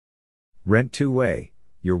Rent2way,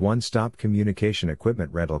 your one-stop communication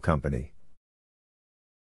equipment rental company.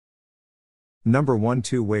 Number 1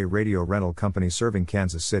 two-way radio rental company serving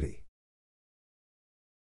Kansas City.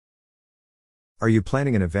 Are you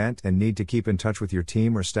planning an event and need to keep in touch with your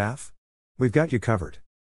team or staff? We've got you covered.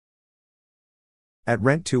 At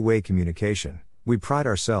Rent2way Communication, we pride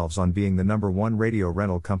ourselves on being the number 1 radio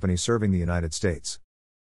rental company serving the United States.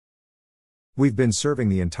 We've been serving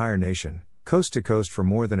the entire nation, coast to coast for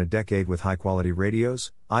more than a decade with high-quality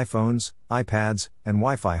radios, iPhones, iPads, and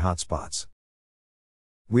Wi-Fi hotspots.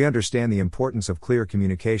 We understand the importance of clear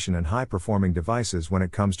communication and high-performing devices when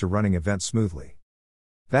it comes to running events smoothly.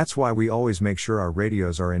 That's why we always make sure our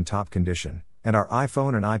radios are in top condition, and our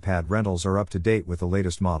iPhone and iPad rentals are up to date with the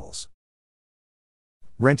latest models.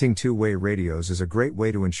 Renting two-way radios is a great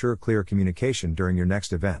way to ensure clear communication during your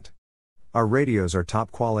next event. Our radios are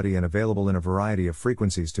top quality and available in a variety of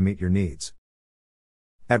frequencies to meet your needs.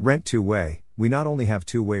 At Rent2way, we not only have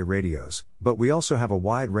two-way radios, but we also have a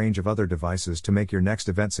wide range of other devices to make your next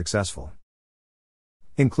event successful.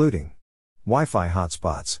 Including Wi-Fi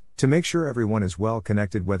hotspots, to make sure everyone is well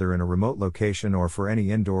connected whether in a remote location or for any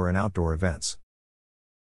indoor and outdoor events.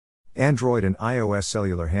 Android and iOS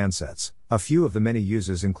cellular handsets, a few of the many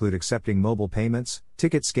uses include accepting mobile payments,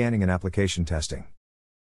 ticket scanning and application testing.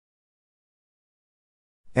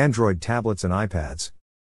 Android tablets and iPads,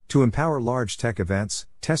 to empower large tech events,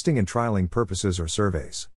 testing and trialing purposes or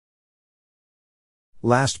surveys.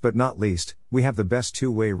 Last but not least, we have the best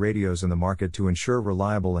two-way radios in the market to ensure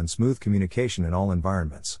reliable and smooth communication in all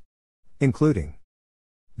environments. Including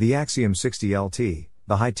the Axiom 60LT,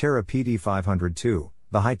 the Hytera PD502,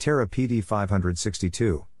 the Hytera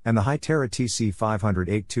PD562, and the Hytera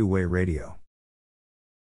TC508 two-way radio.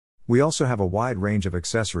 We also have a wide range of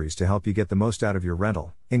accessories to help you get the most out of your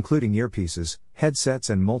rental, including earpieces, headsets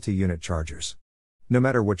and multi-unit chargers. No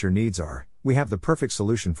matter what your needs are, we have the perfect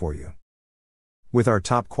solution for you. With our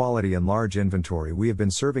top quality and large inventory, we have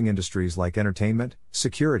been serving industries like entertainment,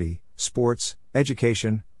 security, sports,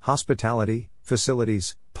 education, hospitality,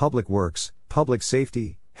 facilities, public works, public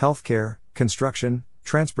safety, healthcare, construction,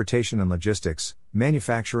 transportation and logistics,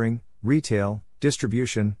 manufacturing, retail,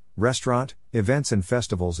 distribution, restaurant, events and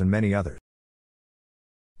festivals and many others.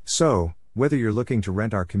 So, whether you're looking to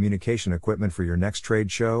rent our communication equipment for your next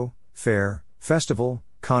trade show, fair, festival,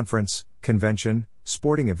 conference, convention,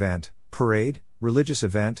 sporting event, parade, religious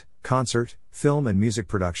event, concert, film and music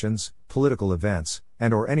productions, political events,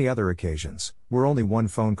 and or any other occasions, we're only one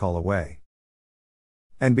phone call away.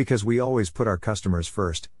 And because we always put our customers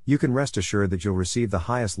first, you can rest assured that you'll receive the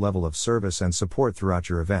highest level of service and support throughout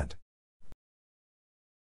your event.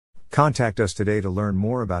 Contact us today to learn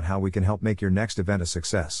more about how we can help make your next event a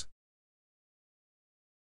success.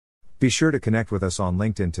 Be sure to connect with us on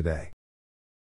LinkedIn today.